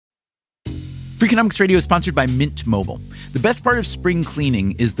Freakonomics Radio is sponsored by Mint Mobile. The best part of spring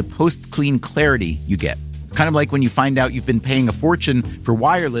cleaning is the post-clean clarity you get. It's kind of like when you find out you've been paying a fortune for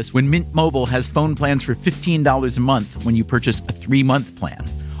wireless when Mint Mobile has phone plans for $15 a month when you purchase a 3-month plan.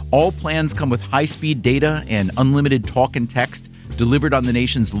 All plans come with high-speed data and unlimited talk and text delivered on the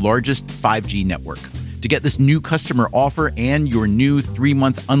nation's largest 5G network. To get this new customer offer and your new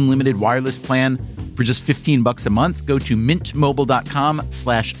 3-month unlimited wireless plan for just $15 a month, go to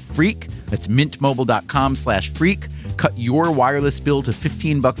mintmobile.com/freak. That's mintmobile.com/freak. Cut your wireless bill to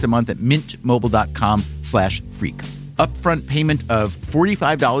 $15 a month at mintmobile.com/freak. Upfront payment of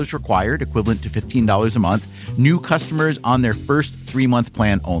 $45 required, equivalent to $15 a month. New customers on their first 3-month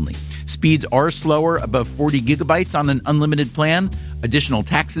plan only. Speeds are slower, above 40 gigabytes on an unlimited plan. Additional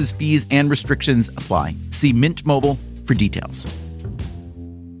taxes, fees, and restrictions apply. See Mint Mobile for details.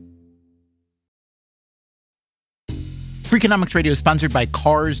 Freakonomics Radio is sponsored by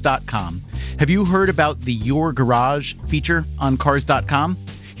Cars.com. Have you heard about the Your Garage feature on Cars.com?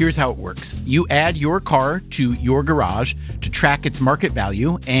 Here's how it works. You add your car to your garage to track its market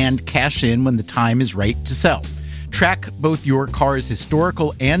value and cash in when the time is right to sell. Track both your car's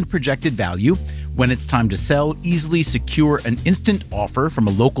historical and projected value. When it's time to sell, easily secure an instant offer from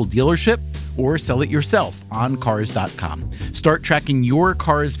a local dealership or sell it yourself on Cars.com. Start tracking your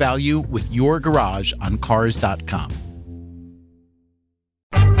car's value with your garage on Cars.com.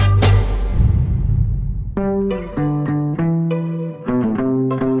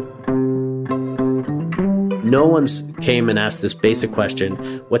 No one's came and asked this basic question: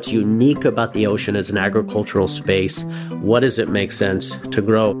 what's unique about the ocean as an agricultural space? What does it make sense to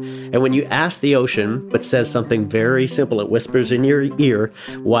grow? And when you ask the ocean, it says something very simple. It whispers in your ear,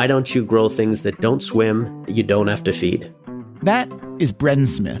 why don't you grow things that don't swim, that you don't have to feed? That is Bren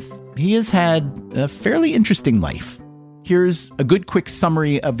Smith. He has had a fairly interesting life. Here's a good quick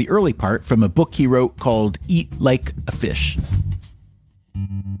summary of the early part from a book he wrote called Eat Like a Fish.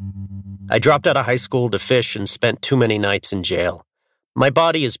 I dropped out of high school to fish and spent too many nights in jail. My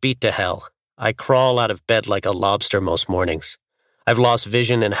body is beat to hell. I crawl out of bed like a lobster most mornings. I've lost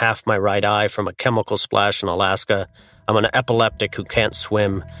vision in half my right eye from a chemical splash in Alaska. I'm an epileptic who can't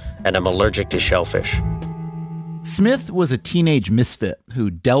swim, and I'm allergic to shellfish. Smith was a teenage misfit who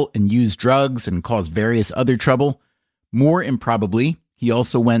dealt and used drugs and caused various other trouble. More improbably, he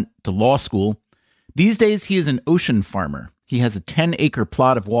also went to law school. These days, he is an ocean farmer. He has a 10-acre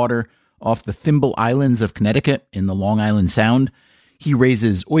plot of water off the Thimble Islands of Connecticut in the Long Island Sound. He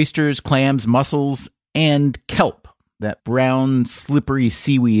raises oysters, clams, mussels, and kelp, that brown, slippery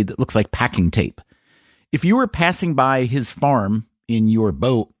seaweed that looks like packing tape. If you were passing by his farm in your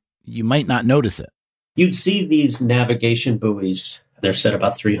boat, you might not notice it. You'd see these navigation buoys. They're set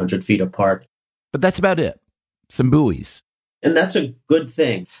about 300 feet apart. But that's about it. Some buoys. And that's a good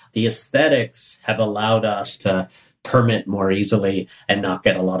thing. The aesthetics have allowed us to permit more easily and not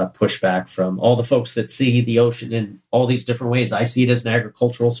get a lot of pushback from all the folks that see the ocean in all these different ways. I see it as an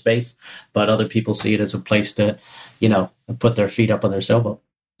agricultural space, but other people see it as a place to, put their feet up on their sailboat.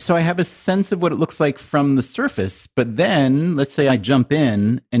 So I have a sense of what it looks like from the surface, but then let's say I jump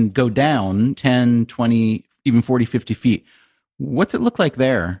in and go down 10, 20, even 40, 50 feet. What's it look like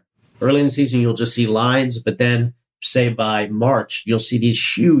there? Early in the season, you'll just see lines, but then say by March, you'll see these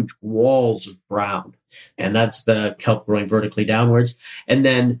huge walls of brown. And that's the kelp growing vertically downwards. And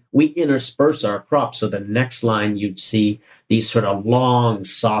then we intersperse our crops. So the next line, you'd see these sort of long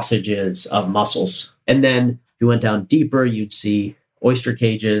sausages of mussels. And then if you went down deeper, you'd see oyster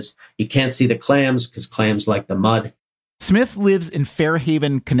cages. You can't see the clams because clams like the mud. Smith lives in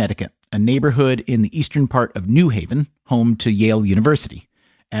Fairhaven, Connecticut, a neighborhood in the eastern part of New Haven, home to Yale University.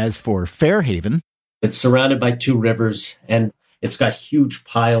 As for Fairhaven, it's surrounded by 2 rivers, and it's got huge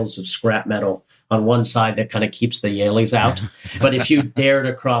piles of scrap metal on one side that kind of keeps the Yaleys out. But if you dare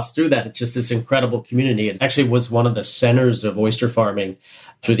to cross through that, it's just this incredible community. It actually was one of the centers of oyster farming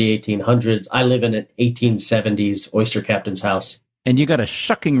through the 1800s. I live in an 1870s oyster captain's house. And you got a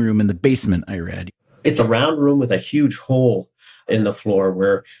shucking room in the basement, I read. It's a round room with a huge hole in the floor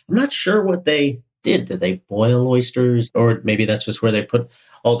where I'm not sure what they did. Did they boil oysters? Or maybe that's just where they put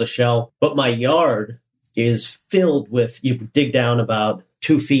all the shell. But my yard is filled with, you dig down about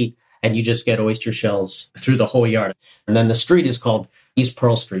 2 feet and you just get oyster shells through the whole yard. And then the street is called East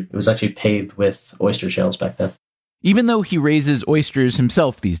Pearl Street. It was actually paved with oyster shells back then. Even though he raises oysters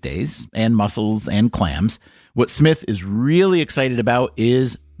himself these days, and mussels and clams, what Smith is really excited about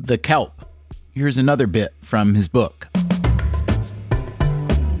is the kelp. Here's another bit from his book.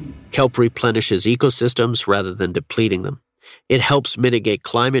 Kelp replenishes ecosystems rather than depleting them. It helps mitigate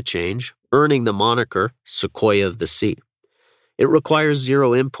climate change, earning the moniker Sequoia of the Sea. It requires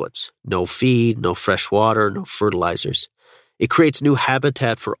zero inputs, no feed, no fresh water, no fertilizers. It creates new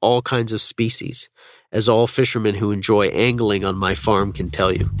habitat for all kinds of species, as all fishermen who enjoy angling on my farm can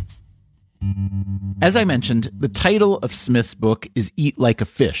tell you. As I mentioned, the title of Smith's book is Eat Like a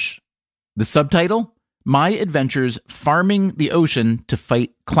Fish. The subtitle? My Adventures Farming the Ocean to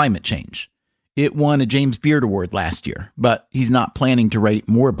Fight Climate Change. It won a James Beard Award last year, but he's not planning to write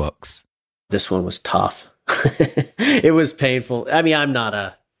more books. This one was tough. It was painful. I mean,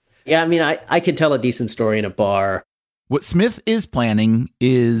 I could tell a decent story in a bar. What Smith is planning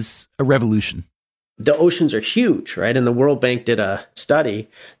is a revolution. The oceans are huge, right? And the World Bank did a study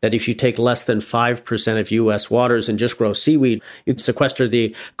that if you take less than 5% of U.S. waters and just grow seaweed, you'd sequester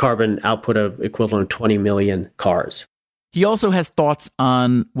the carbon output of equivalent 20 million cars. He also has thoughts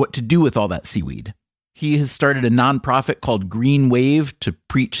on what to do with all that seaweed. He has started a nonprofit called Green Wave to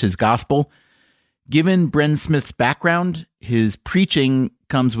preach his gospel. Given Bren Smith's background, his preaching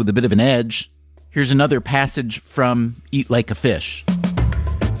comes with a bit of an edge. Here's another passage from Eat Like a Fish.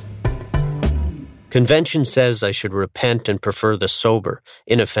 Convention says I should repent and prefer the sober,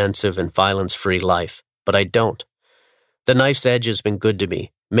 inoffensive, and violence-free life, but I don't. The knife's edge has been good to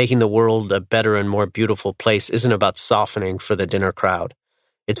me. Making the world a better and more beautiful place isn't about softening for the dinner crowd.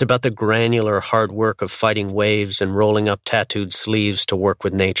 It's about the granular hard work of fighting waves and rolling up tattooed sleeves to work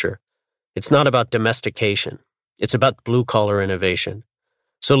with nature. It's not about domestication. It's about blue-collar innovation.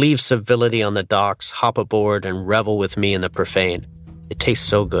 So leave civility on the docks, hop aboard, and revel with me in the profane. It tastes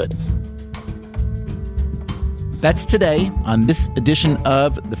so good. That's today on this edition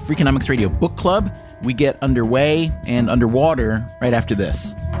of the Freakonomics Radio Book Club. We get underway and underwater right after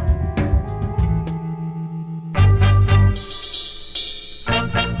this.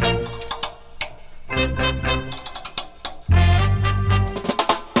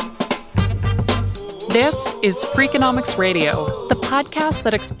 This is Freakonomics Radio, the podcast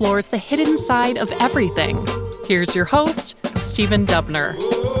that explores the hidden side of everything. Here's your host, Stephen Dubner.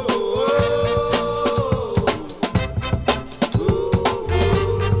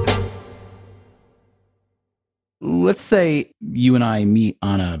 Let's say you and I meet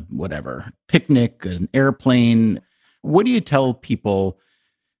on a picnic, an airplane. What do you tell people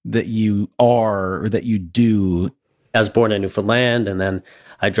that you are or that you do? I was born in Newfoundland, and then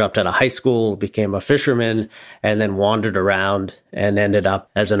I dropped out of high school, became a fisherman, and then wandered around and ended up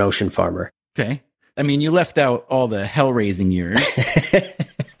as an ocean farmer. Okay. I mean, you left out all the hell-raising years.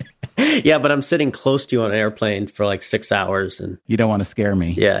 Yeah, but I'm sitting close to you on an airplane for like 6 hours. And you don't want to scare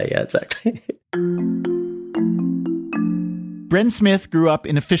me. Yeah, exactly. Bren Smith grew up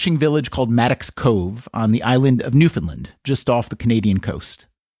in a fishing village called Maddox Cove on the island of Newfoundland, just off the Canadian coast.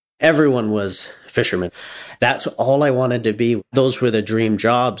 Everyone was fishermen. That's all I wanted to be. Those were the dream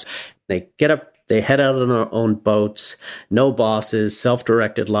jobs. They get up, they head out on their own boats, no bosses,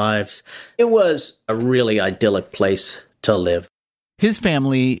 self-directed lives. It was a really idyllic place to live. His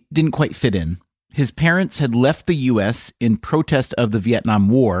family didn't quite fit in. His parents had left the U.S. in protest of the Vietnam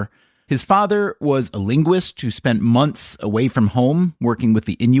War. His father was a linguist who spent months away from home working with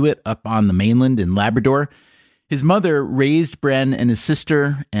the Inuit up on the mainland in Labrador. His mother raised Bren and his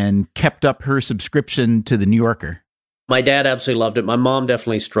sister and kept up her subscription to The New Yorker. My dad absolutely loved it. My mom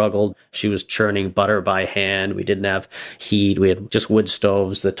definitely struggled. She was churning butter by hand. We didn't have heat. We had just wood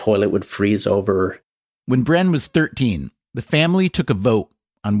stoves. The toilet would freeze over. When Bren was 13, the family took a vote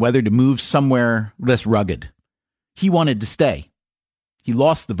on whether to move somewhere less rugged. He wanted to stay. He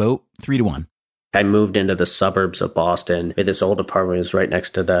lost the vote 3-1. I moved into the suburbs of Boston. This old apartment was right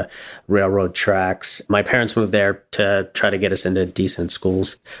next to the railroad tracks. My parents moved there to try to get us into decent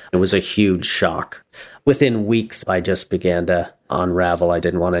schools. It was a huge shock. Within weeks, I just began to unravel. I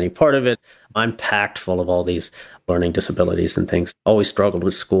didn't want any part of it. I'm packed full of all these learning disabilities and things. Always struggled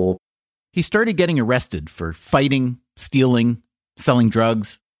with school. He started getting arrested for fighting, stealing, selling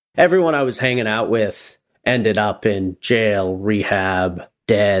drugs. Everyone I was hanging out with ended up in jail, rehab,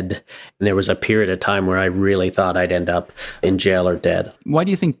 dead. And there was a period of time where I really thought I'd end up in jail or dead. Why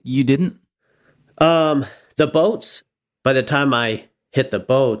do you think you didn't? The boats. By the time I hit the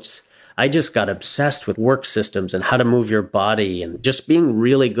boats, I just got obsessed with work systems and how to move your body and just being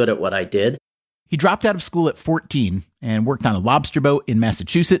really good at what I did. He dropped out of school at 14 and worked on a lobster boat in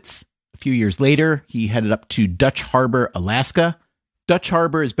Massachusetts. A few years later, he headed up to Dutch Harbor, Alaska. Dutch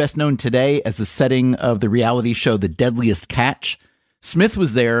Harbor is best known today as the setting of the reality show The Deadliest Catch. Smith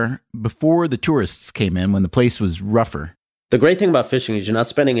was there before the tourists came in, when the place was rougher. The great thing about fishing is you're not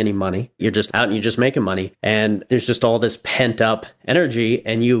spending any money. You're just out and you're just making money. And there's just all this pent up energy,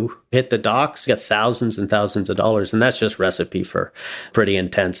 and you hit the docks, get thousands and thousands of dollars. And that's just recipe for pretty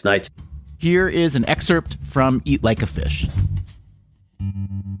intense nights. Here is an excerpt from Eat Like a Fish.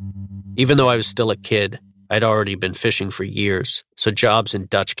 Even though I was still a kid, I'd already been fishing for years, so jobs in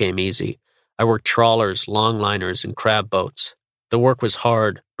Dutch came easy. I worked trawlers, longliners, and crab boats. The work was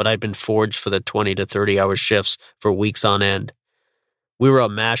hard, but I'd been forged for the 20 to 30-hour shifts for weeks on end. We were a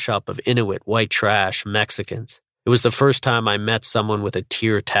mashup of Inuit, white trash, Mexicans. It was the first time I met someone with a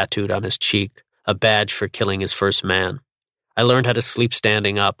tear tattooed on his cheek, a badge for killing his first man. I learned how to sleep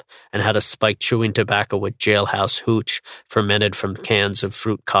standing up and how to spike chewing tobacco with jailhouse hooch fermented from cans of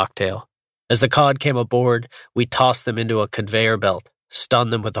fruit cocktail. As the cod came aboard, we tossed them into a conveyor belt,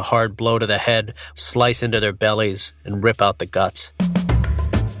 stun them with a hard blow to the head, slice into their bellies, and rip out the guts.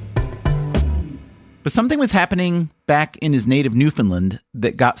 But something was happening back in his native Newfoundland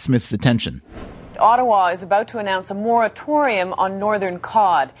that got Smith's attention. Ottawa is about to announce a moratorium on northern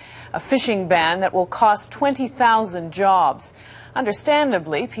cod, a fishing ban that will cost 20,000 jobs.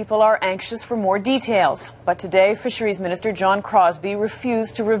 Understandably, people are anxious for more details. But today, Fisheries Minister John Crosbie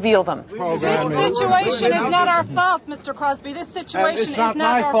refused to reveal them. This situation is not our fault, Mr. Crosbie. This situation is not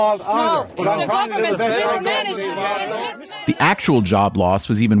my fault either. No, it's the government's mismanagement. The actual job loss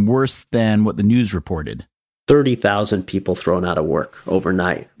was even worse than what the news reported. 30,000 people thrown out of work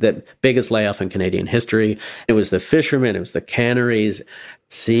overnight. The biggest layoff in Canadian history. It was the fishermen, it was the canneries,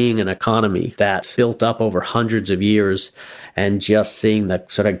 seeing an economy that built up over hundreds of years and just seeing the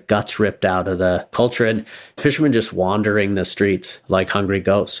sort of guts ripped out of the culture and fishermen just wandering the streets like hungry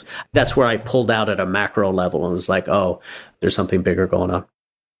ghosts. That's where I pulled out at a macro level and was like, oh, there's something bigger going on.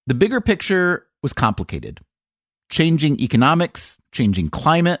 The bigger picture was complicated. Changing economics, changing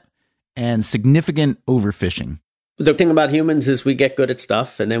climate, and significant overfishing. The thing about humans is we get good at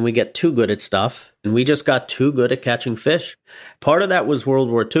stuff and then we get too good at stuff. And we just got too good at catching fish. Part of that was World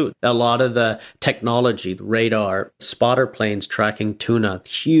War II. A lot of the technology, the radar, spotter planes tracking tuna,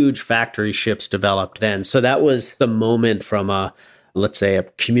 huge factory ships developed then. So that was the moment from let's say a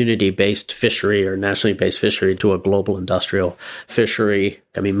community-based fishery or nationally based fishery to a global industrial fishery.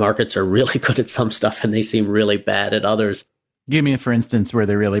 I mean, markets are really good at some stuff and they seem really bad at others. Give me a for instance where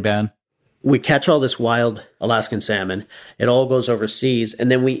they're really bad. We catch all this wild Alaskan salmon. It all goes overseas.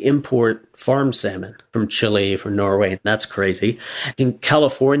 And then we import farmed salmon from Chile, from Norway. That's crazy. In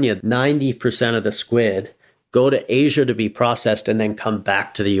California, 90% of the squid go to Asia to be processed and then come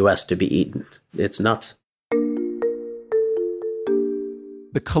back to the U.S. to be eaten. It's nuts.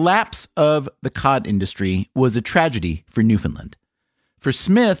 The collapse of the cod industry was a tragedy for Newfoundland. For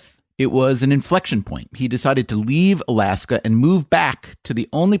Smith, it was an inflection point. He decided to leave Alaska and move back to the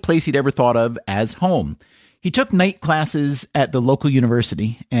only place he'd ever thought of as home. He took night classes at the local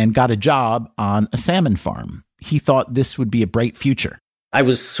university and got a job on a salmon farm. He thought this would be a bright future. I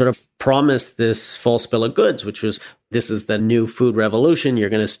was sort of promised this false bill of goods, which was, this is the new food revolution. You're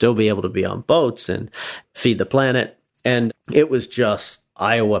going to still be able to be on boats and feed the planet. And it was just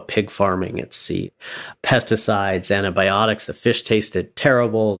Iowa pig farming at sea. Pesticides, antibiotics, the fish tasted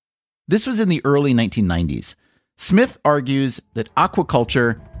terrible. This was in the early 1990s. Smith argues that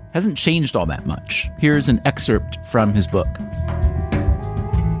aquaculture hasn't changed all that much. Here's an excerpt from his book.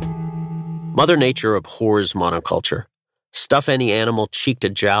 Mother Nature abhors monoculture. Stuff any animal cheek to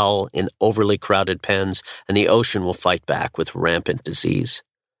jowl in overly crowded pens, and the ocean will fight back with rampant disease.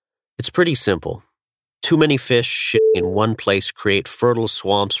 It's pretty simple. Too many fish shitting in one place create fertile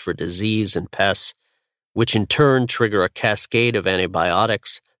swamps for disease and pests, which in turn trigger a cascade of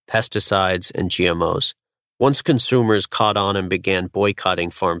antibiotics, pesticides, and GMOs. Once consumers caught on and began boycotting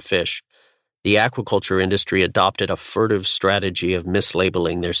farm fish, the aquaculture industry adopted a furtive strategy of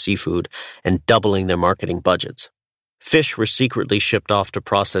mislabeling their seafood and doubling their marketing budgets. Fish were secretly shipped off to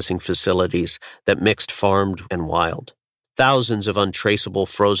processing facilities that mixed farmed and wild. Thousands of untraceable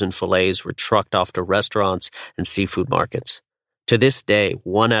frozen fillets were trucked off to restaurants and seafood markets. To this day,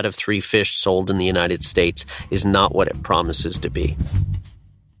 1 out of 3 fish sold in the United States is not what it promises to be.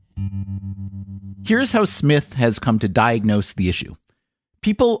 Here's how Smith has come to diagnose the issue.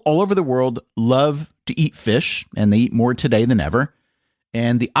 People all over the world love to eat fish, and they eat more today than ever.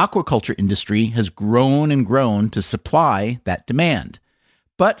 And the aquaculture industry has grown and grown to supply that demand.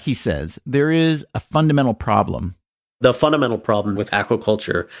 But, he says, there is a fundamental problem. The fundamental problem with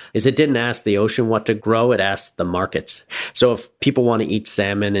aquaculture is it didn't ask the ocean what to grow, it asked the markets. So if people want to eat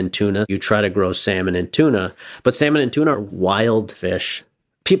salmon and tuna, you try to grow salmon and tuna. But salmon and tuna are wild fish.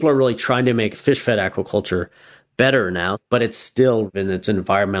 People are really trying to make fish-fed aquaculture better now, but it's still in its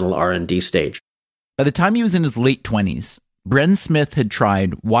environmental R&D stage. By the time he was in his late 20s, Bren Smith had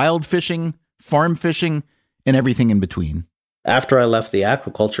tried wild fishing, farm fishing, and everything in between. After I left the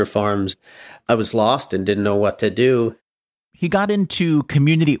aquaculture farms, I was lost and didn't know what to do. He got into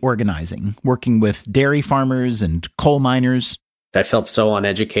community organizing, working with dairy farmers and coal miners. I felt so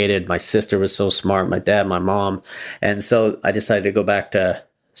uneducated. My sister was so smart, my dad, my mom. And so I decided to go back to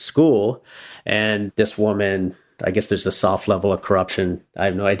school. And this woman, I guess there's a soft level of corruption. I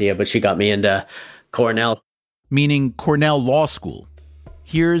have no idea, but she got me into Cornell. Meaning Cornell Law School.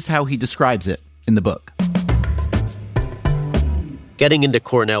 Here's how he describes it in the book. Getting into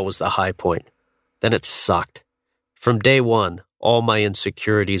Cornell was the high point. Then it sucked. From day one, all my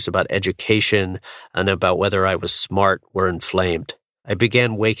insecurities about education and about whether I was smart were inflamed. I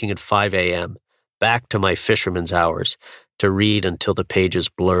began waking at 5 a.m., back to my fisherman's hours, to read until the pages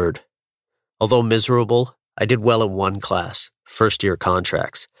blurred. Although miserable, I did well in one class, first-year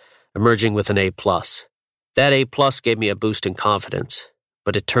contracts, emerging with an A+. That A+ gave me a boost in confidence,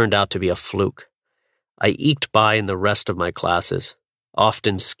 but it turned out to be a fluke. I eked by in the rest of my classes,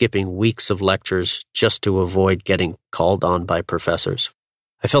 often skipping weeks of lectures just to avoid getting called on by professors.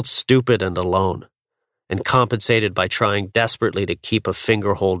 I felt stupid and alone, and compensated by trying desperately to keep a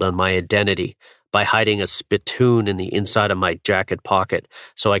fingerhold on my identity by hiding a spittoon in the inside of my jacket pocket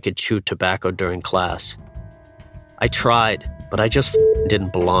so I could chew tobacco during class. I tried, but I just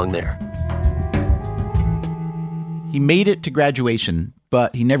didn't belong there. He made it to graduation,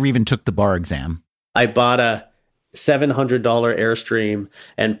 but he never even took the bar exam. I bought a $700 Airstream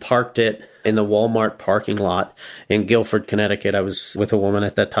and parked it in the Walmart parking lot in Guilford, Connecticut. I was with a woman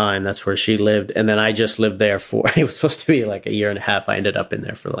at that time. That's where she lived. And then I just lived there for, it was supposed to be like a year and a half. I ended up in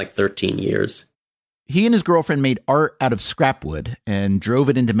there for like 13 years. He and his girlfriend made art out of scrap wood and drove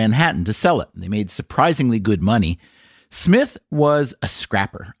it into Manhattan to sell it. They made surprisingly good money. Smith was a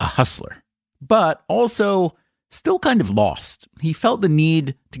scrapper, a hustler, but also still kind of lost. He felt the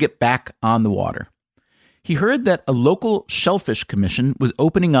need to get back on the water. He heard that a local shellfish commission was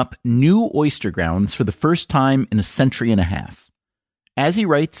opening up new oyster grounds for the first time in a century and a half. As he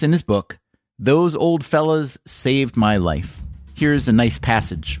writes in his book, "Those old fellas saved my life." Here's a nice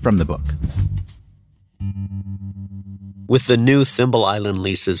passage from the book. With the new Thimble Island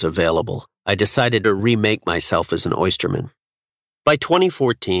leases available, I decided to remake myself as an oysterman. By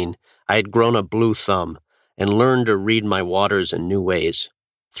 2014, I had grown a blue thumb and learned to read my waters in new ways.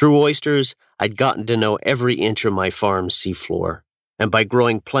 Through oysters, I'd gotten to know every inch of my farm's seafloor, and by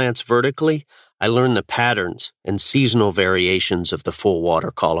growing plants vertically, I learned the patterns and seasonal variations of the full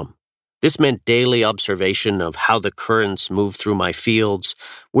water column. This meant daily observation of how the currents moved through my fields,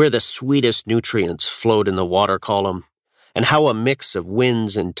 where the sweetest nutrients flowed in the water column, and how a mix of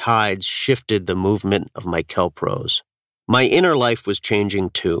winds and tides shifted the movement of my kelp rows. My inner life was changing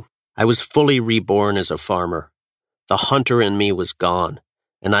too. I was fully reborn as a farmer. The hunter in me was gone,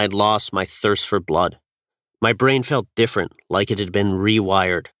 and I had lost my thirst for blood. My brain felt different, like it had been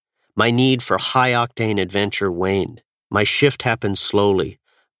rewired. My need for high-octane adventure waned. My shift happened slowly,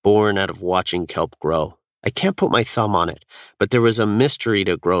 born out of watching kelp grow. I can't put my thumb on it, but there was a mystery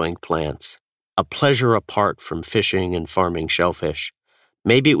to growing plants, a pleasure apart from fishing and farming shellfish.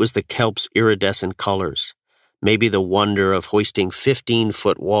 Maybe it was the kelp's iridescent colors. Maybe the wonder of hoisting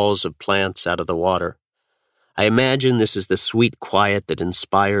 15-foot walls of plants out of the water. I imagine this is the sweet quiet that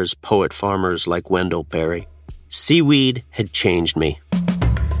inspires poet-farmers like Wendell Berry. Seaweed had changed me.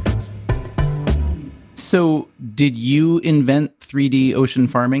 So, did you invent 3D ocean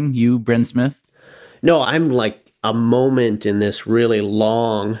farming, you, Bren Smith? No, I'm like a moment in this really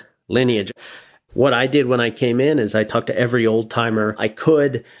long lineage. What I did when I came in is I talked to every old-timer I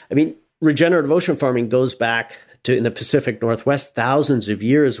could. I mean, regenerative ocean farming goes back to, in the Pacific Northwest, thousands of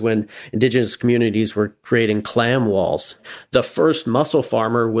years when indigenous communities were creating clam walls. The first mussel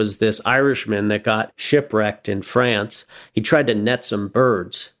farmer was this Irishman that got shipwrecked in France. He tried to net some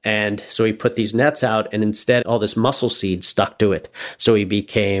birds, and so he put these nets out, and instead all this mussel seed stuck to it. So he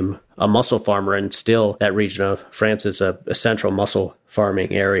became a mussel farmer, and still that region of France is a central mussel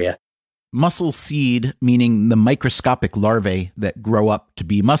farming area. Mussel seed, meaning the microscopic larvae that grow up to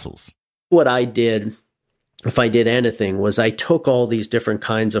be mussels. What I did, if I did anything, was I took all these different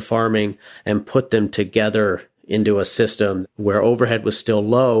kinds of farming and put them together into a system where overhead was still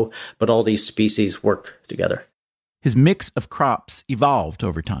low, but all these species work together. His mix of crops evolved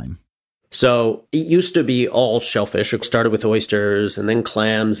over time. So it used to be all shellfish. It started with oysters and then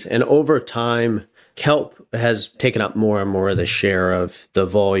clams. And over time, kelp has taken up more and more of the share of the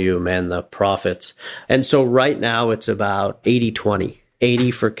volume and the profits. And so right now it's about 80-20.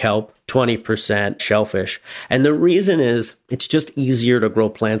 80 for kelp, 20% shellfish. And the reason is it's just easier to grow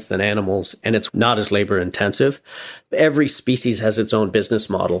plants than animals, and it's not as labor intensive. Every species has its own business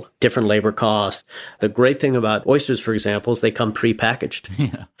model, different labor costs. The great thing about oysters, for example, is they come pre-packaged.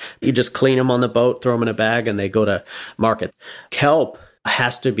 Yeah. You just clean them on the boat, throw them in a bag, and they go to market. Kelp,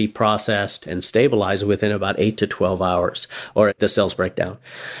 has to be processed and stabilized within about 8 to 12 hours, or the cells break down.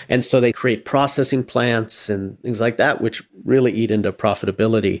 And so they create processing plants and things like that, which really eat into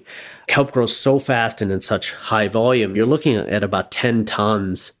profitability. Kelp grows so fast and in such high volume, you're looking at about 10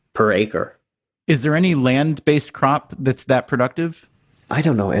 tons per acre. Is there any land-based crop that's that productive? I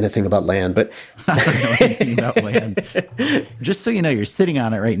don't know anything about land, but I don't know anything about land. Just so you know, you're sitting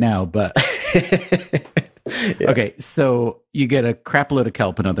on it right now, but yeah. Okay, so you get a crap load of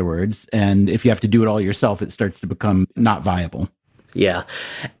kelp, in other words, and if you have to do it all yourself, it starts to become not viable. Yeah.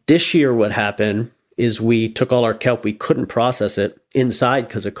 This year, what happened is we took all our kelp, we couldn't process it inside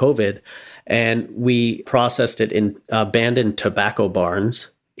because of COVID, and we processed it in abandoned tobacco barns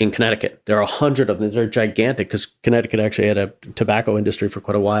in Connecticut. There are 100 of them. They're gigantic because Connecticut actually had a tobacco industry for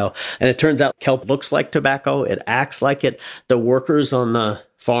quite a while. And it turns out kelp looks like tobacco. It acts like it. The workers on the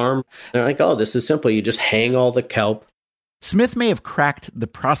farm, they're like, oh, this is simple. You just hang all the kelp. Smith may have cracked the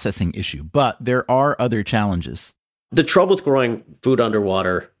processing issue, but there are other challenges. The trouble with growing food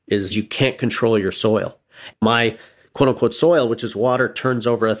underwater is you can't control your soil. My quote unquote soil, which is water, turns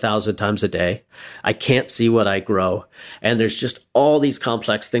over 1,000 times a day. I can't see what I grow. And there's just all these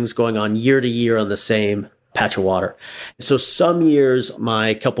complex things going on year to year on the same patch of water. So some years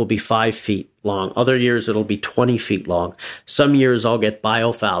my kelp will be 5 feet long. Other years it'll be 20 feet long. Some years I'll get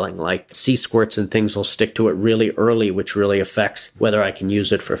biofouling, like sea squirts and things will stick to it really early, which really affects whether I can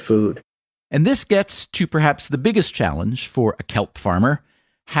use it for food. And this gets to perhaps the biggest challenge for a kelp farmer: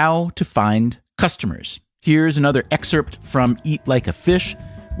 how to find customers. Here's another excerpt from Eat Like a Fish,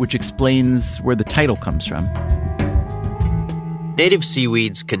 which explains where the title comes from. Native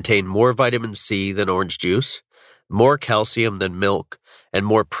seaweeds contain more vitamin C than orange juice, more calcium than milk, and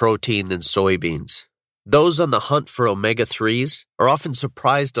more protein than soybeans. Those on the hunt for omega-3s are often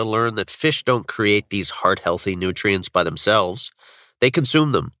surprised to learn that fish don't create these heart-healthy nutrients by themselves. They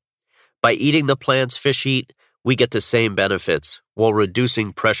consume them. By eating the plants fish eat, we get the same benefits while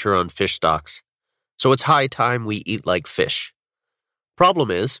reducing pressure on fish stocks. So it's high time we eat like fish.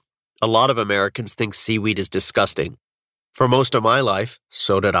 Problem is, a lot of Americans think seaweed is disgusting. For most of my life,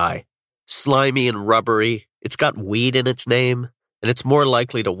 so did I. Slimy and rubbery, it's got weed in its name, and it's more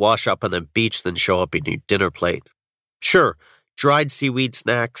likely to wash up on the beach than show up in your dinner plate. Sure, dried seaweed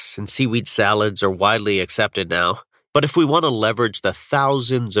snacks and seaweed salads are widely accepted now, but if we want to leverage the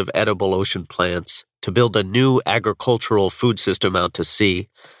thousands of edible ocean plants to build a new agricultural food system out to sea,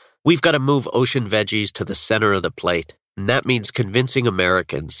 we've got to move ocean veggies to the center of the plate, and that means convincing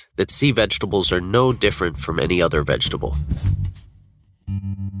Americans that sea vegetables are no different from any other vegetable.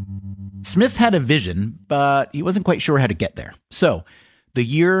 Smith had a vision, but he wasn't quite sure how to get there. So, the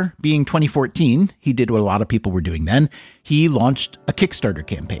year being 2014, he did what a lot of people were doing then. He launched a Kickstarter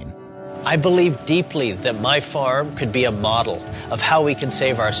campaign. I believe deeply that my farm could be a model of how we can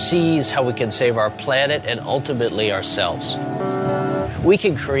save our seas, how we can save our planet, and ultimately ourselves. We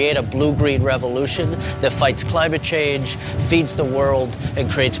can create a blue-green revolution that fights climate change, feeds the world, and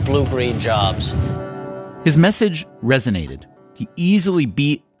creates blue-green jobs. His message resonated. He easily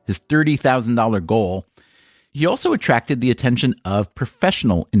beat his $30,000 goal. He also attracted the attention of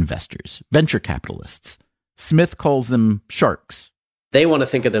professional investors, venture capitalists. Smith calls them sharks. They want to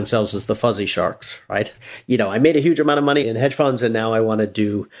think of themselves as the fuzzy sharks, right? You know, I made a huge amount of money in hedge funds, and now I want to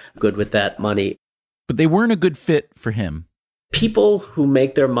do good with that money. But they weren't a good fit for him. People who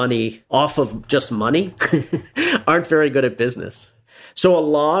make their money off of just money aren't very good at business. So a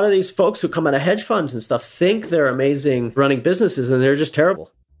lot of these folks who come out of hedge funds and stuff think they're amazing running businesses, and they're just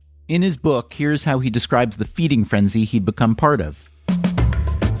terrible. In his book, here's how he describes the feeding frenzy he'd become part of.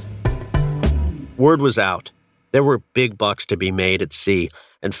 Word was out. There were big bucks to be made at sea,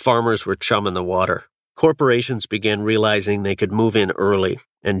 and farmers were chumming the water. Corporations began realizing they could move in early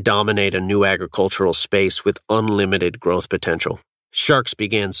and dominate a new agricultural space with unlimited growth potential. Sharks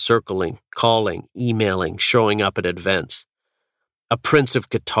began circling, calling, emailing, showing up at events. A prince of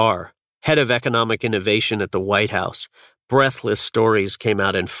Qatar, head of economic innovation at the White House, breathless stories came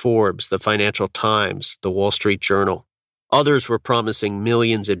out in Forbes, the Financial Times, the Wall Street Journal. Others were promising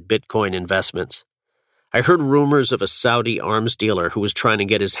millions in Bitcoin investments. I heard rumors of a Saudi arms dealer who was trying to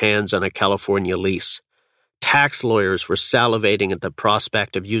get his hands on a California lease. Tax lawyers were salivating at the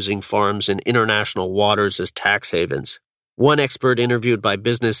prospect of using farms in international waters as tax havens. One expert interviewed by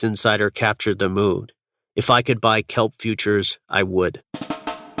Business Insider captured the mood. If I could buy kelp futures, I would.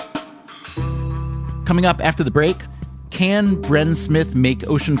 Coming up after the break, can Bren Smith make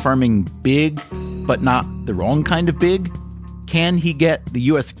ocean farming big, but not the wrong kind of big? Can he get the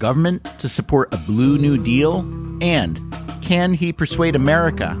U.S. government to support a Blue New Deal? And can he persuade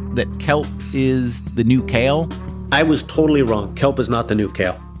America that kelp is the new kale? I was totally wrong. Kelp is not the new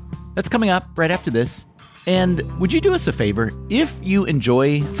kale. That's coming up right after this. And would you do us a favor? If you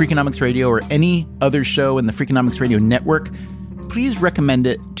enjoy Freakonomics Radio or any other show in the Freakonomics Radio network, please recommend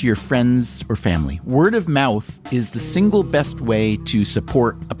it to your friends or family. Word of mouth is the single best way to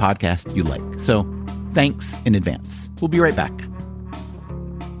support a podcast you like. So thanks in advance. We'll be right back.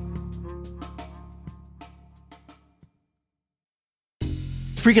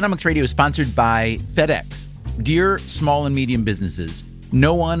 Freakonomics Radio is sponsored by FedEx. Dear small and medium businesses,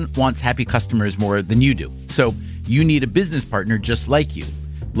 no one wants happy customers more than you do. So you need a business partner just like you,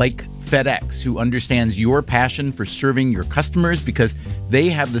 like FedEx, who understands your passion for serving your customers because they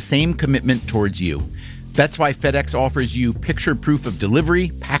have the same commitment towards you. That's why FedEx offers you picture proof of delivery,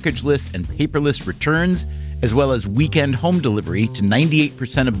 packageless and paperless returns, as well as weekend home delivery to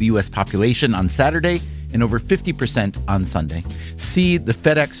 98% of the U.S. population on Saturday and over 50% on Sunday. See the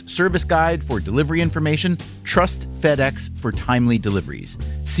FedEx service guide for delivery information. Trust FedEx for timely deliveries.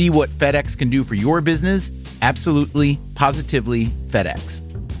 See what FedEx can do for your business. Absolutely, positively FedEx.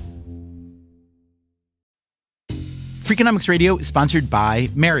 Freakonomics Radio is sponsored by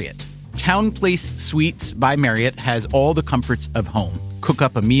Marriott. Town Place Suites by Marriott has all the comforts of home. Cook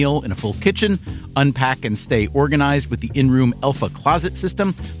up a meal in a full kitchen, unpack and stay organized with the in-room Elfa closet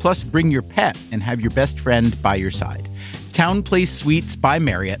system, plus bring your pet and have your best friend by your side. Town Place Suites by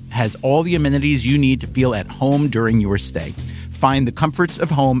Marriott has all the amenities you need to feel at home during your stay. Find the comforts of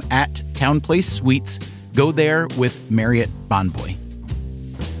home at Town Place Suites. Go there with Marriott Bonvoy.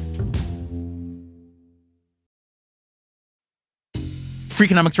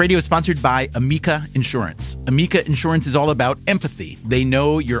 Freakonomics Radio is sponsored by Amica Insurance. Amica Insurance is all about empathy. They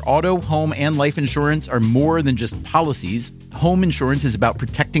know your auto, home, and life insurance are more than just policies. Home insurance is about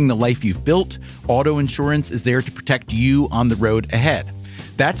protecting the life you've built. Auto insurance is there to protect you on the road ahead.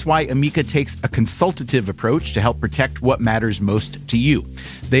 That's why Amica takes a consultative approach to help protect what matters most to you.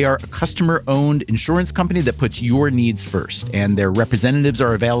 They are a customer-owned insurance company that puts your needs first, and their representatives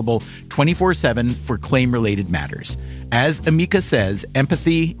are available 24/7 for claim-related matters. As Amica says,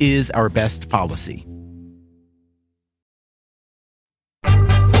 empathy is our best policy.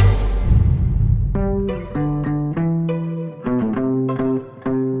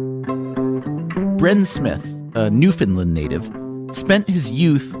 Bren Smith, a Newfoundland native, spent his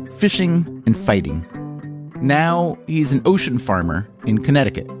youth fishing and fighting. Now he's an ocean farmer in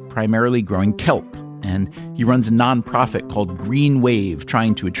Connecticut, primarily growing kelp, and he runs a nonprofit called Green Wave,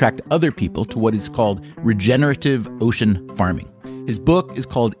 trying to attract other people to what is called regenerative ocean farming. His book is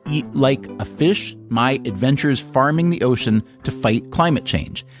called Eat Like a Fish: My Adventures Farming the Ocean to Fight Climate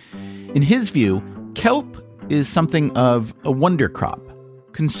Change. In his view, kelp is something of a wonder crop.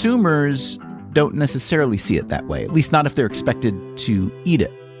 Consumers don't necessarily see it that way, at least not if they're expected to eat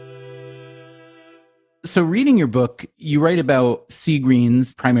it. So reading your book, you write about sea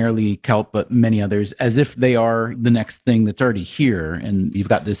greens, primarily kelp, but many others, as if they are the next thing that's already here. And you've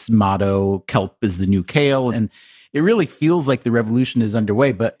got this motto, kelp is the new kale. And it really feels like the revolution is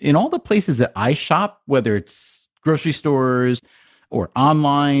underway. But in all the places that I shop, whether it's grocery stores or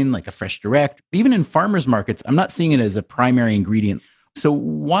online, like a Fresh Direct, even in farmers markets, I'm not seeing it as a primary ingredient. So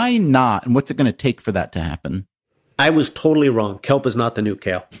why not? And what's it going to take for that to happen? I was totally wrong. Kelp is not the new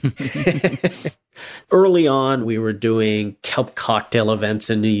kale. Early on, we were doing kelp cocktail events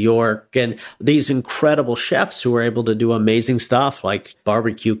in New York, and these incredible chefs who were able to do amazing stuff like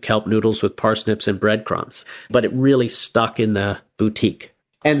barbecue kelp noodles with parsnips and breadcrumbs. But it really stuck in the boutique.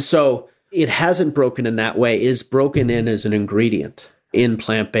 And so it hasn't broken in that way. It is broken in as an ingredient in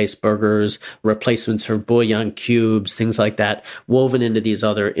plant-based burgers, replacements for bouillon cubes, things like that, woven into these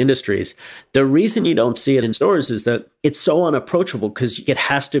other industries. The reason you don't see it in stores is that it's so unapproachable because it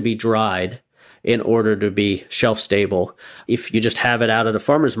has to be dried in order to be shelf stable. If you just have it out at a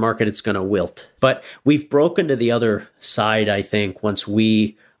farmer's market, it's going to wilt. But we've broken to the other side, I think, once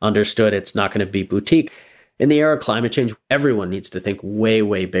we understood it's not going to be boutique. In the era of climate change, everyone needs to think way,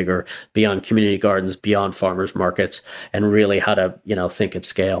 way bigger beyond community gardens, beyond farmers markets, and really how to, think at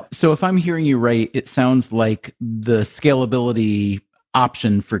scale. So if I'm hearing you right, it sounds like the scalability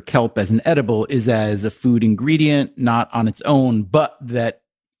option for kelp as an edible is as a food ingredient, not on its own, but that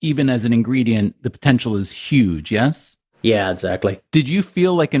even as an ingredient, the potential is huge, yes? Yeah, exactly. Did you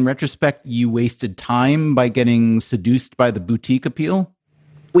feel like in retrospect, you wasted time by getting seduced by the boutique appeal?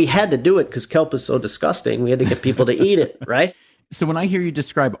 We had to do it because kelp is so disgusting. We had to get people to eat it, right? So when I hear you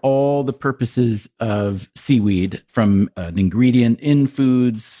describe all the purposes of seaweed, from an ingredient in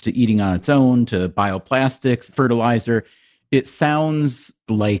foods to eating on its own to bioplastics, fertilizer, It sounds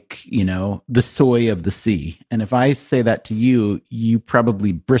like, the soy of the sea. And if I say that to you, you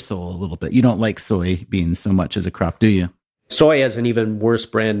probably bristle a little bit. You don't like soybeans so much as a crop, do you? Soy has an even worse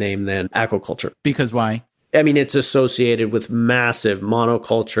brand name than aquaculture. Because why? I mean, it's associated with massive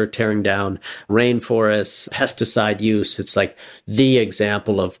monoculture, tearing down rainforests, pesticide use. It's like the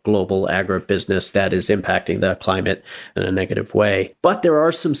example of global agribusiness that is impacting the climate in a negative way. But there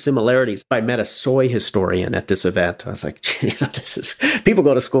are some similarities. I met a soy historian at this event. I was like, people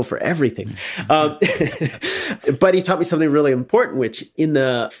go to school for everything. But he taught me something really important, which in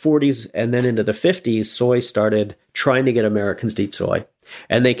the 40s and then into the 50s, soy started trying to get Americans to eat soy.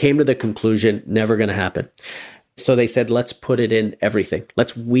 And they came to the conclusion, never going to happen. So they said, let's put it in everything.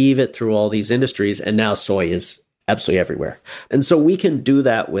 Let's weave it through all these industries. And now soy is absolutely everywhere. And so we can do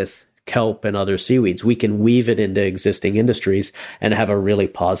that with kelp and other seaweeds. We can weave it into existing industries and have a really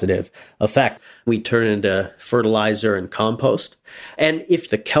positive effect. We turn into fertilizer and compost. And if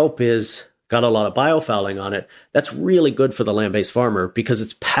the kelp is got a lot of biofouling on it, that's really good for the land-based farmer because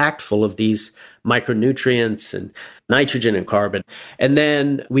it's packed full of these micronutrients and nitrogen and carbon. And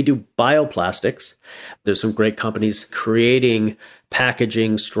then we do bioplastics. There's some great companies creating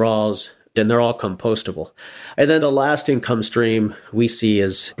packaging, straws, and they're all compostable. And then the last income stream we see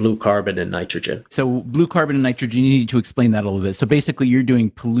is blue carbon and nitrogen. So blue carbon and nitrogen, you need to explain that a little bit. So basically you're doing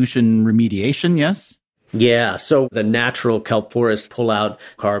pollution remediation, yes? Yeah, so the natural kelp forests pull out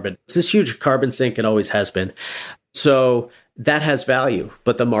carbon. It's this huge carbon sink, it always has been. So that has value,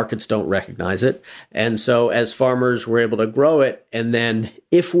 but the markets don't recognize it. And so as farmers, we're able to grow it. And then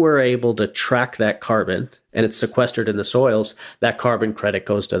if we're able to track that carbon and it's sequestered in the soils, that carbon credit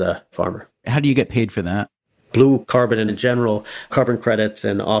goes to the farmer. How do you get paid for that? Blue carbon and in general, carbon credits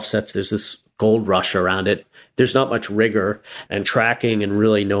and offsets, there's this gold rush around it. There's not much rigor, and tracking and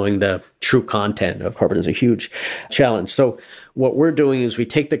really knowing the true content of carbon is a huge challenge. So what we're doing is we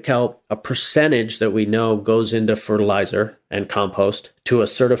take the kelp, a percentage that we know goes into fertilizer and compost to a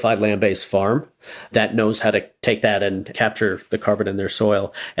certified land-based farm that knows how to take that and capture the carbon in their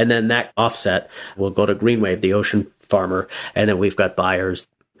soil. And then that offset will go to Greenwave, the ocean farmer. And then we've got buyers.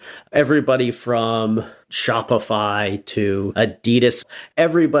 Everybody from Shopify to Adidas,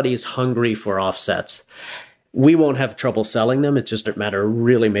 everybody's hungry for offsets. We won't have trouble selling them. It's just a matter of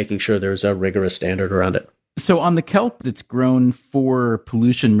really making sure there's a rigorous standard around it. So on the kelp that's grown for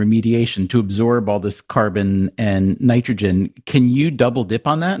pollution remediation to absorb all this carbon and nitrogen, can you double dip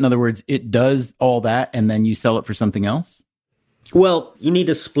on that? In other words, it does all that and then you sell it for something else? Well, you need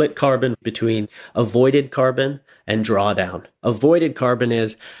to split carbon between avoided carbon and drawdown. Avoided carbon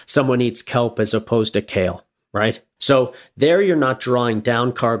is someone eats kelp as opposed to kale, right? So there you're not drawing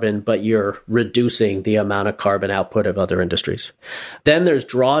down carbon, but you're reducing the amount of carbon output of other industries. Then there's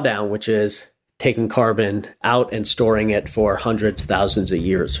drawdown, which is taking carbon out and storing it for hundreds, thousands of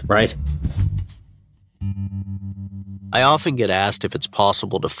years, right? I often get asked if it's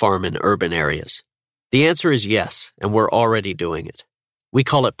possible to farm in urban areas. The answer is yes, and we're already doing it. We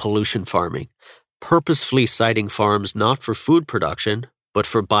call it pollution farming, purposefully siting farms not for food production, but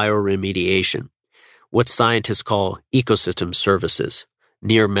for bioremediation, what scientists call ecosystem services,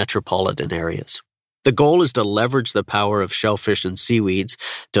 near metropolitan areas. The goal is to leverage the power of shellfish and seaweeds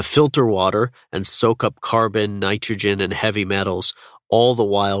to filter water and soak up carbon, nitrogen, and heavy metals, all the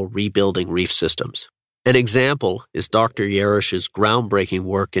while rebuilding reef systems. An example is Dr. Yarish's groundbreaking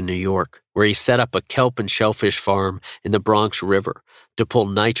work in New York, where he set up a kelp and shellfish farm in the Bronx River to pull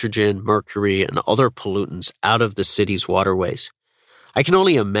nitrogen, mercury, and other pollutants out of the city's waterways. I can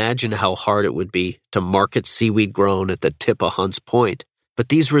only imagine how hard it would be to market seaweed grown at the tip of Hunts Point, but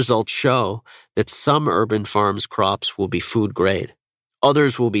these results show that some urban farms' crops will be food grade.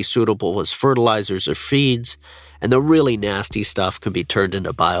 Others will be suitable as fertilizers or feeds, and the really nasty stuff can be turned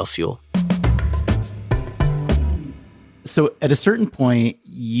into biofuel. So at a certain point,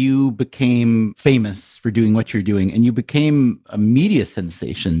 you became famous for doing what you're doing, and you became a media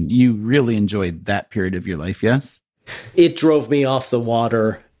sensation. You really enjoyed that period of your life, yes? It drove me off the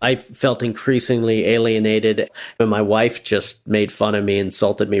water. I felt increasingly alienated. And my wife just made fun of me,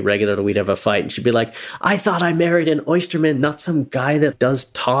 insulted me regularly. We'd have a fight, and she'd be like, I thought I married an oysterman, not some guy that does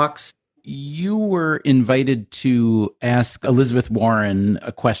talks. You were invited to ask Elizabeth Warren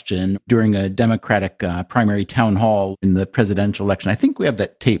a question during a Democratic primary town hall in the presidential election. I think we have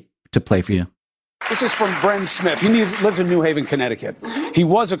that tape to play for you. This is from Bren Smith. He lives in New Haven, Connecticut. He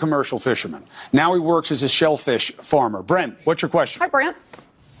was a commercial fisherman. Now he works as a shellfish farmer. Brent, what's your question? Hi, Brent.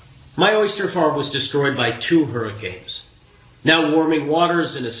 My oyster farm was destroyed by 2 hurricanes. Now warming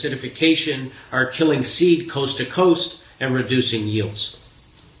waters and acidification are killing seed coast to coast and reducing yields.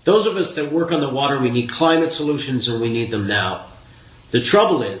 Those of us that work on the water, we need climate solutions and we need them now. The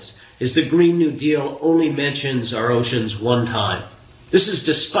trouble is the Green New Deal only mentions our oceans one time. This is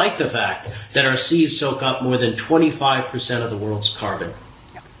despite the fact that our seas soak up more than 25% of the world's carbon.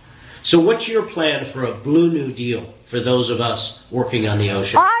 So what's your plan for a Blue New Deal for those of us working on the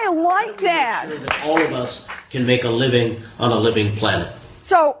ocean? I like that. Make sure that all of us can make a living on a living planet.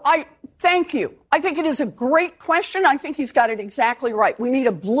 So I thank you. I think it is a great question. I think he's got it exactly right. We need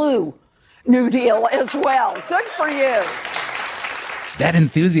a Blue New Deal as well. Good for you. That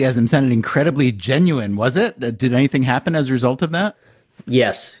enthusiasm sounded incredibly genuine, was it? Did anything happen as a result of that?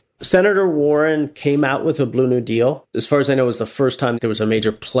 Yes. Senator Warren came out with a Blue New Deal. As far as I know, it was the first time there was a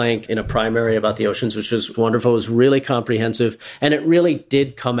major plank in a primary about the oceans, which was wonderful. It was really comprehensive. And it really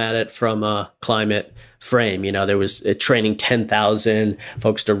did come at it from a climate frame. You know, there was training 10,000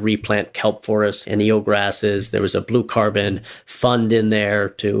 folks to replant kelp forests and eelgrasses. There was a blue carbon fund in there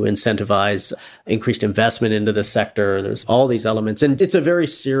to incentivize increased investment into the sector. There's all these elements. And it's a very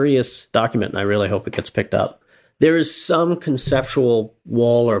serious document, and I really hope it gets picked up. There is some conceptual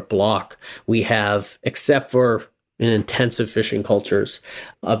wall or block we have, except for in intensive fishing cultures,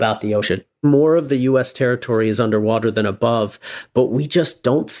 about the ocean. More of the U.S. territory is underwater than above, but we just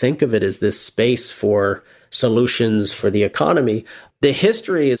don't think of it as this space for solutions for the economy. The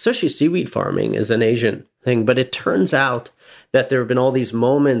history, especially seaweed farming, is an Asian thing, but it turns out that there have been all these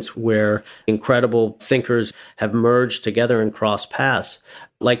moments where incredible thinkers have merged together and crossed paths.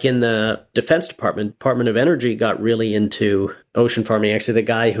 Like in the Defense Department, Department of Energy got really into ocean farming. Actually, the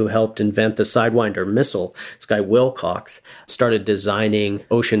guy who helped invent the Sidewinder missile, this guy Wilcox, started designing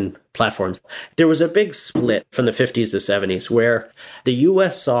ocean platforms. There was a big split from the 50s to 70s where the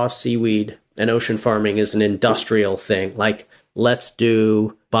U.S. saw seaweed and ocean farming as an industrial thing, like let's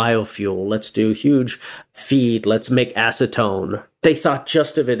do biofuel, let's do huge feed, let's make acetone. They thought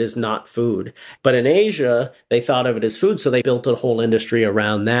just of it as not food. But in Asia, they thought of it as food, so they built a whole industry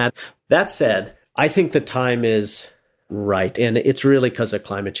around that. That said, I think the time is right, and it's really because of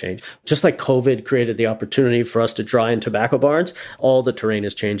climate change. Just like COVID created the opportunity for us to dry in tobacco barns, all the terrain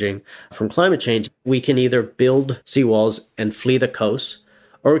is changing from climate change. We can either build seawalls and flee the coast,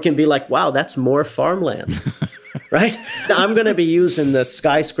 or we can be like, wow, that's more farmland. Right? I'm going to be using the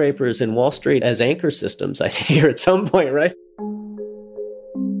skyscrapers in Wall Street as anchor systems, I think, here at some point, right?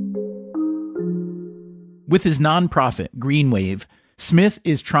 With his nonprofit, Green Wave, Smith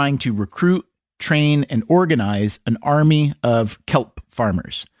is trying to recruit, train, and organize an army of kelp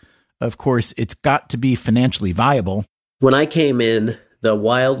farmers. Of course, it's got to be financially viable. When I came in, the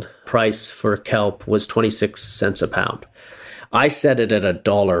wild price for kelp was 26 cents a pound. I set it at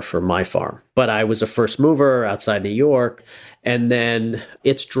 $1 for my farm, but I was a first mover outside New York, and then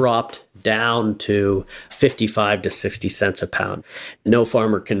it's dropped down to 55 to 60 cents a pound. No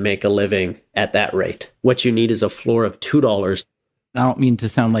farmer can make a living at that rate. What you need is a floor of $2. I don't mean to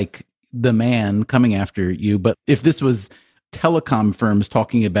sound like the man coming after you, but if this was telecom firms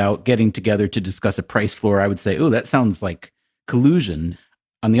talking about getting together to discuss a price floor, I would say, oh, that sounds like collusion.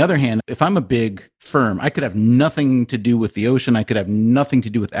 On the other hand, if I'm a big firm, I could have nothing to do with the ocean. I could have nothing to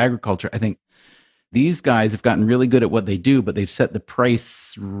do with agriculture. I think these guys have gotten really good at what they do, but they've set the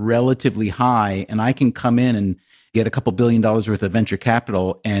price relatively high. And I can come in and get a couple $1 billion worth of venture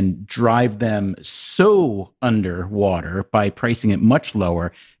capital and drive them so underwater by pricing it much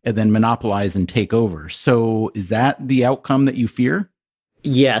lower and then monopolize and take over. So is that the outcome that you fear?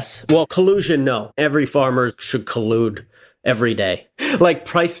 Yes. Well, collusion, no. Every farmer should collude every day. Like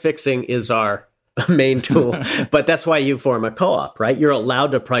price fixing is our main tool, but that's why you form a co-op, right? You're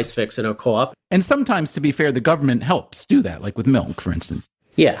allowed to price fix in a co-op. And sometimes, to be fair, the government helps do that, like with milk, for instance.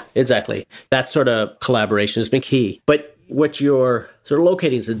 Yeah, exactly. That sort of collaboration has been key. But what you're sort of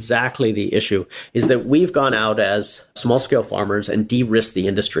locating is exactly the issue, is that we've gone out as small-scale farmers and de-risked the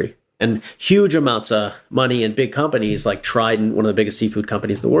industry. And huge amounts of money in big companies like Trident, one of the biggest seafood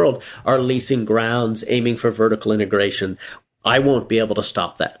companies in the world, are leasing grounds, aiming for vertical integration. I won't be able to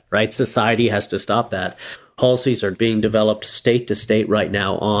stop that, right? Society has to stop that. Policies are being developed state to state right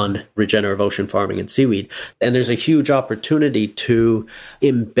now on regenerative ocean farming and seaweed. And there's a huge opportunity to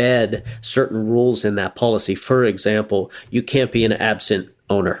embed certain rules in that policy. For example, you can't be an absent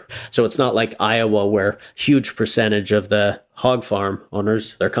owner. So it's not like Iowa where huge percentage of the hog farm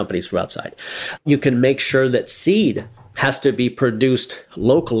owners, they're companies from outside. You can make sure that seed has to be produced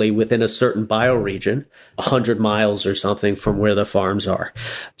locally within a certain bioregion, 100 miles or something from where the farms are.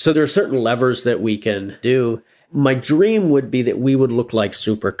 So there are certain levers that we can do. My dream would be that we would look like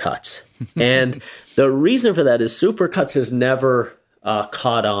Supercuts. And the reason for that is Supercuts has never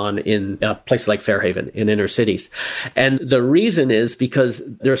caught on in places like Fairhaven, in inner cities. And the reason is because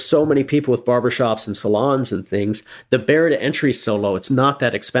there's so many people with barbershops and salons and things. The barrier to entry is so low. It's not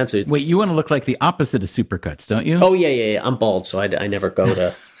that expensive. Wait, you want to look like the opposite of Supercuts, don't you? Oh, yeah. I'm bald, so I never go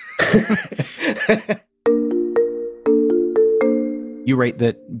to... You write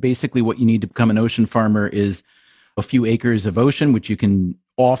that basically what you need to become an ocean farmer is a few acres of ocean, which you can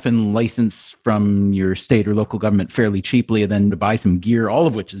often license from your state or local government fairly cheaply, and then to buy some gear, all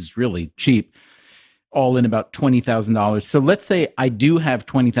of which is really cheap, all in about $20,000. So let's say I do have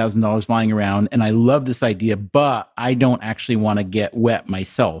 $20,000 lying around and I love this idea, but I don't actually want to get wet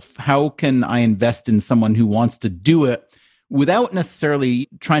myself. How can I invest in someone who wants to do it without necessarily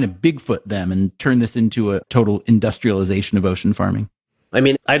trying to Bigfoot them and turn this into a total industrialization of ocean farming? I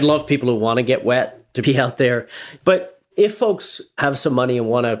mean, I'd love people who want to get wet to be out there. But if folks have some money and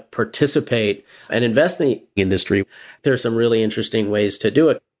want to participate and invest in the industry, there's some really interesting ways to do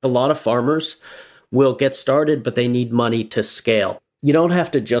it. A lot of farmers will get started, but they need money to scale. You don't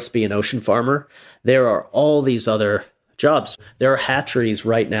have to just be an ocean farmer. There are all these other jobs. There are hatcheries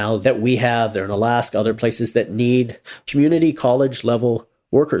right now that we have. They're in Alaska, other places that need community college level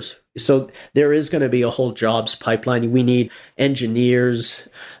workers. So there is going to be a whole jobs pipeline. We need engineers.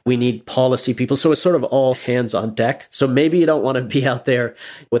 We need policy people. So it's sort of all hands on deck. So maybe you don't want to be out there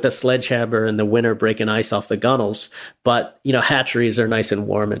with a sledgehammer in the winter breaking ice off the gunnels, but hatcheries are nice and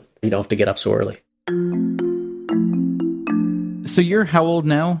warm and you don't have to get up so early. So you're how old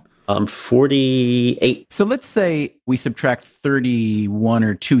now? I'm 48. So let's say we subtract 31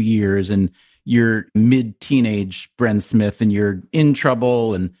 or 2 years and you're mid-teenage Bren Smith and you're in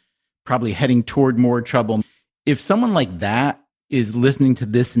trouble and probably heading toward more trouble. If someone like that is listening to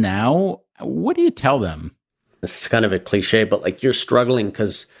this now, what do you tell them? This is kind of a cliche, but you're struggling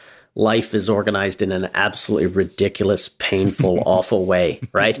because life is organized in an absolutely ridiculous, painful, awful way,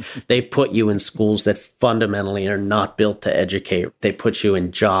 right? They've put you in schools that fundamentally are not built to educate. They put you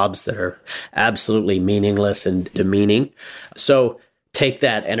in jobs that are absolutely meaningless and demeaning. So take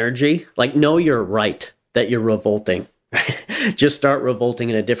that energy, know you're right, that you're revolting. Just start revolting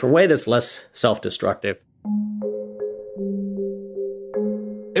in a different way that's less self-destructive.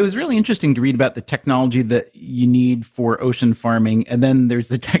 It was really interesting to read about the technology that you need for ocean farming. And then there's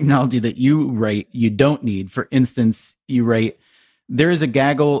the technology that you write you don't need. For instance, you write, there is a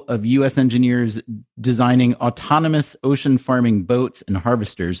gaggle of U.S. engineers designing autonomous ocean farming boats and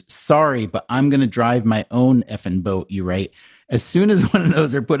harvesters. Sorry, but I'm going to drive my own effing boat, you write. As soon as one of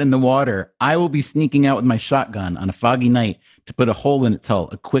those are put in the water, I will be sneaking out with my shotgun on a foggy night to put a hole in its hull,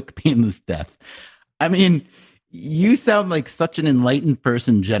 a quick, painless death. I mean, you sound like such an enlightened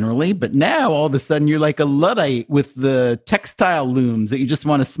person generally, but now all of a sudden you're like a Luddite with the textile looms that you just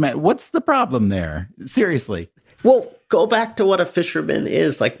want to smash. What's the problem there? Seriously. Well, go back to what a fisherman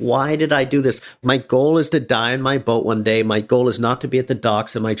is. Why did I do this? My goal is to die in my boat one day. My goal is not to be at the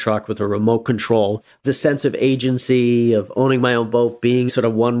docks in my truck with a remote control. The sense of agency, of owning my own boat, being sort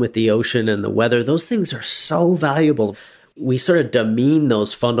of one with the ocean and the weather, those things are so valuable. We sort of demean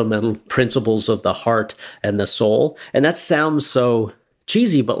those fundamental principles of the heart and the soul. And that sounds so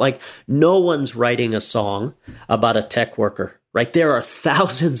cheesy, but no one's writing a song about a tech worker, right? There are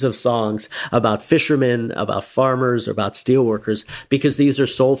thousands of songs about fishermen, about farmers, about steelworkers, because these are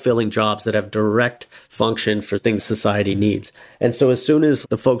soul-filling jobs that have direct function for things society needs. And so as soon as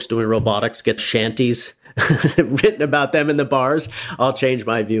the folks doing robotics get shanties written about them in the bars, I'll change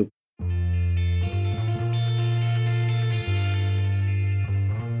my view.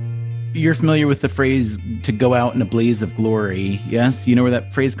 You're familiar with the phrase, to go out in a blaze of glory, yes? You know where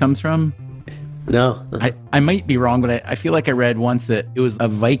that phrase comes from? No. I might be wrong, but I feel like I read once that it was a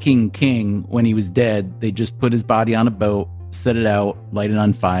Viking king, when he was dead, they just put his body on a boat, set it out, light it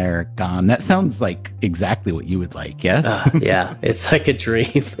on fire, gone. That sounds like exactly what you would like, yes? Yeah, it's like a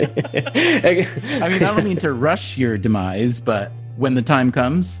dream. I mean, I don't mean to rush your demise, but when the time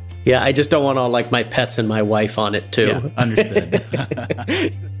comes... Yeah, I just don't want all my pets and my wife on it too. Yeah,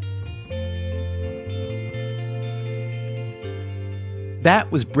 understood.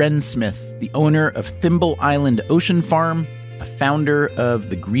 That was Bren Smith, the owner of Thimble Island Ocean Farm, a founder of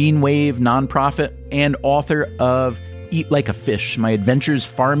the Green Wave nonprofit, and author of Eat Like a Fish, My Adventures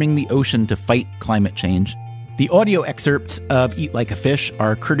Farming the Ocean to Fight Climate Change. The audio excerpts of Eat Like a Fish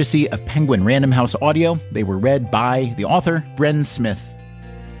are courtesy of Penguin Random House Audio. They were read by the author, Bren Smith.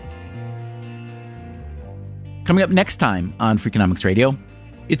 Coming up next time on Freakonomics Radio,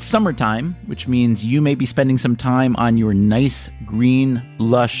 it's summertime, which means you may be spending some time on your nice, green,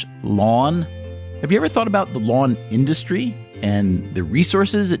 lush lawn. Have you ever thought about the lawn industry and the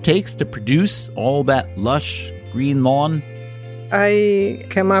resources it takes to produce all that lush, green lawn? I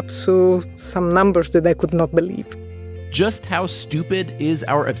came up to some numbers that I could not believe. Just how stupid is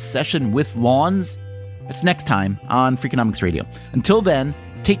our obsession with lawns? That's next time on Freakonomics Radio. Until then,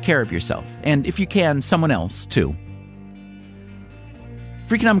 take care of yourself, and if you can, someone else too.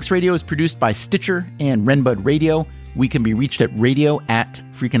 Freakonomics Radio is produced by Stitcher and Renbud Radio. We can be reached at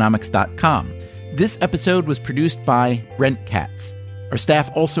radio@freakonomics.com. This episode was produced by Brent Katz. Our staff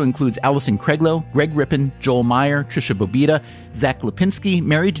also includes Allison Craiglow, Greg Rippin, Joel Meyer, Trisha Bobita, Zach Lipinski,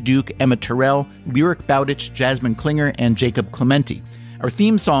 Mary Duke, Emma Terrell, Lyric Bowditch, Jasmine Klinger, and Jacob Clementi. Our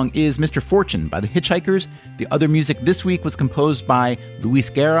theme song is Mr. Fortune by the Hitchhikers. The other music this week was composed by Luis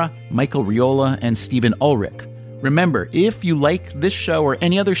Guerra, Michael Riola, and Stephen Ulrich. Remember, if you like this show or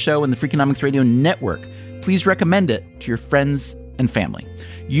any other show in the Freakonomics Radio Network, please recommend it to your friends and family.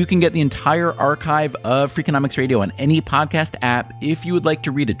 You can get the entire archive of Freakonomics Radio on any podcast app. If you would like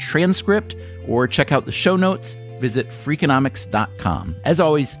to read a transcript or check out the show notes, visit Freakonomics.com. As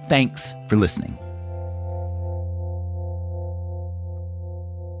always, thanks for listening.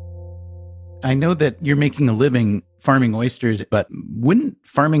 I know that you're making a living farming oysters, but wouldn't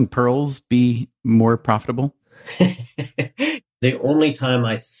farming pearls be more profitable? The only time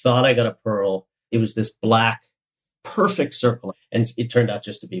I thought I got a pearl, it was this black, perfect circle, and it turned out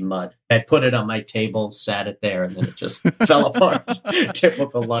just to be mud. I put it on my table, sat it there, and then it just fell apart.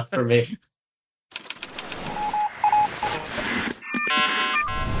 Typical luck for me.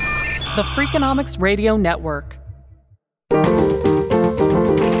 The Freakonomics Radio Network.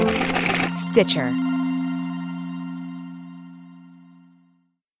 Stitcher.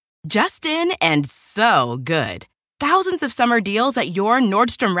 Just in and so good. Thousands of summer deals at your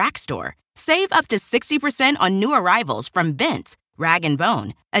Nordstrom Rack store. Save up to 60% on new arrivals from Vince, Rag &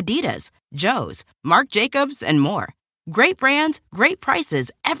 Bone, Adidas, Joe's, Marc Jacobs, and more. Great brands, great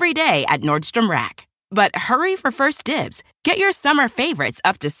prices every day at Nordstrom Rack. But hurry for first dibs. Get your summer favorites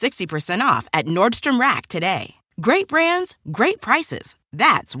up to 60% off at Nordstrom Rack today. Great brands, great prices.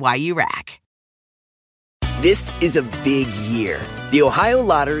 That's why you rack. This is a big year. The Ohio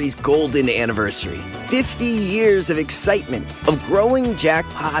Lottery's golden anniversary. 50 years of excitement, of growing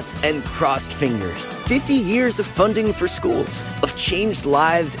jackpots and crossed fingers. 50 years of funding for schools, of changed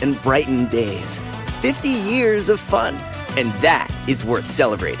lives and brightened days. 50 years of fun, and that is worth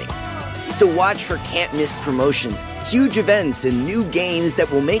celebrating. So watch for can't-miss promotions, huge events, and new games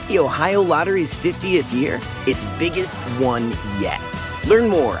that will make the Ohio Lottery's 50th year its biggest one yet. Learn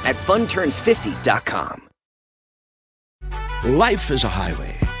more at funturns50.com. Life is a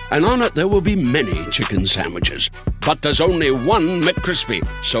highway, and on it there will be many chicken sandwiches. But there's only one McCrispy.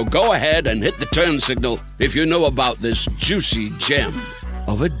 So go ahead and hit the turn signal if you know about this juicy gem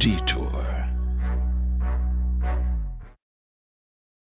of a detour.